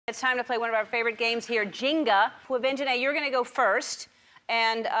It's time to play one of our favorite games here, Jenga. Quvenzhané, you're going to go first,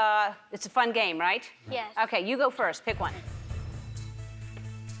 and it's a fun game, right? Yes. Okay, you go first. Pick one.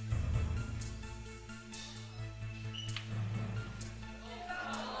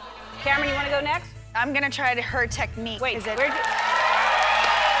 Cameron, you want to go next? I'm going to try her technique. Wait, where'd you... Stack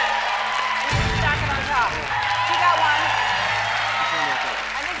it on top. She got one.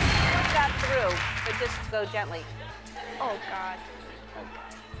 I think you push that through, but just go gently. Oh, God.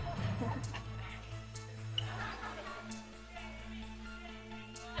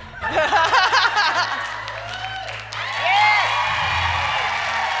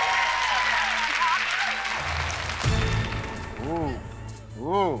 Ooh.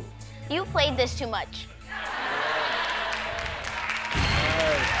 Ooh. You played this too much.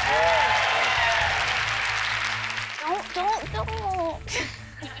 Don't.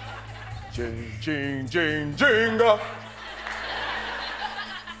 Jenga.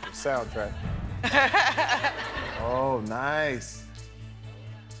 Soundtrack. Oh, nice.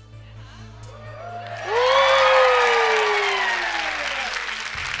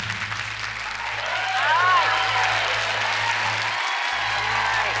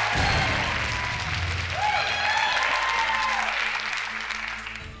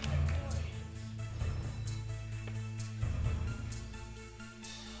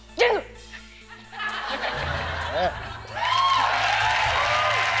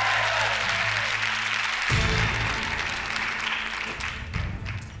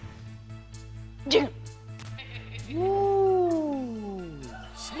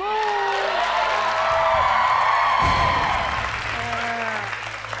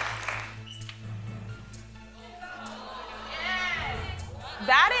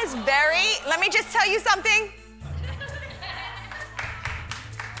 That is very, let me just tell you something.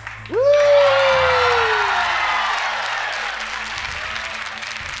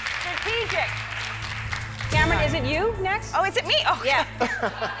 Strategic. Cameron, is it you next? Oh, is it me? Oh, yeah.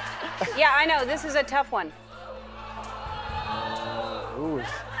 Yeah, I know. This is a tough one. Ooh.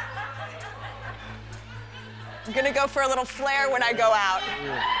 I'm gonna go for a little flair when I go out.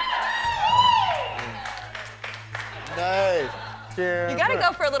 Nice. You gotta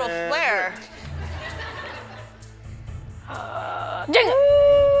go for a little flair.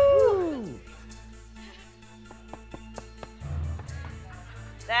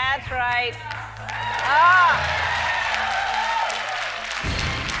 That's right. Ah!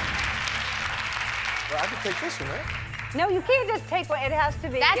 Well, I can take this one, right? No, you can't just take one. It has to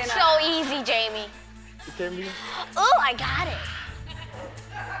be. That's so easy, Jamie. It can be. Oh, I got it.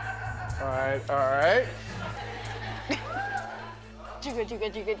 All right, all right. Jigga, jigga,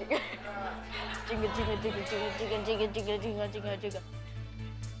 jigga, jigga. Jigga, jigga, jigga, jigga, jigga, jigga, jigga, jigga, jigga, jigga.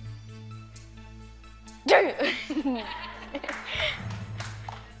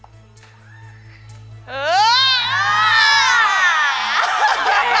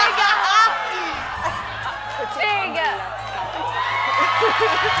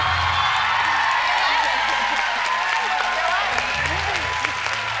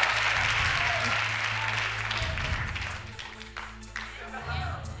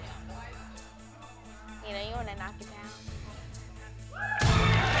 You know, you want to knock it down.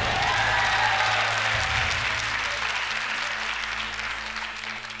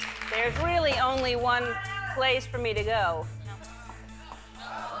 There's really only one place for me to go.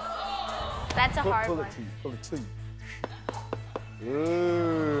 That's a hard one. Pull it to you. Ooh.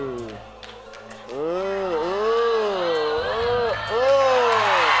 Ooh, ooh, ooh, ooh.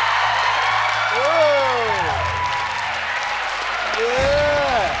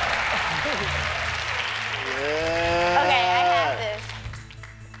 Yeah. Yeah. Okay, I have this.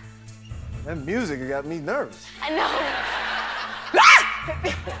 That music got me nervous. I know.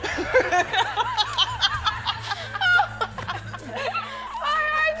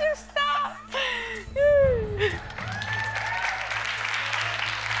 I just stopped.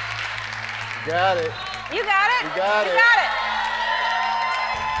 Got it. You got it. You got it. You got it.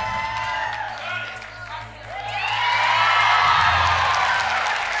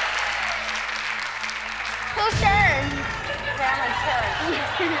 Whose turn? Cameron's turn.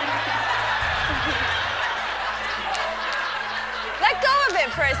 Let go of it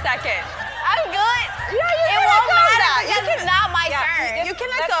for a second. I'm good. Yeah, you It can won't let go of matter that. because it's not my turn. You can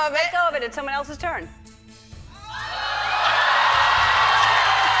let go of it. Let go of it. It's someone else's turn.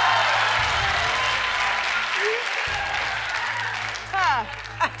 Huh.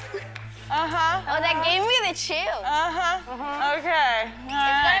 Uh-huh. Oh, that gave me the chill. Uh-huh. Okay.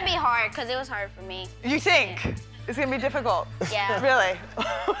 It's gonna be hard because it was hard for me. You think? It's gonna be difficult? Yeah. Really?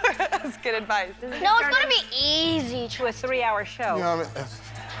 That's good advice. No, it's gonna be easy. To a 3-hour show. You know what I mean?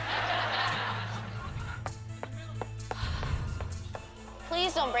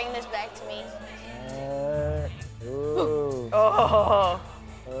 don't bring this back to me. Ooh. Oh.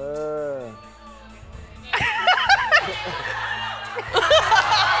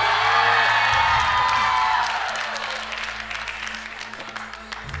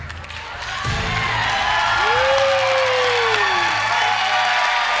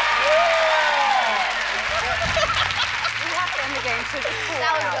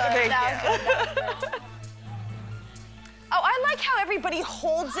 That was good. Thank That you. was good. Oh, I like how everybody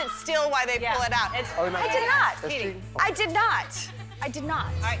holds it still while they pull it out. Oh, no. I did not. That's cheating. I did not. I did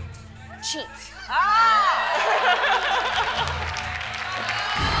not. Cheat. Ah!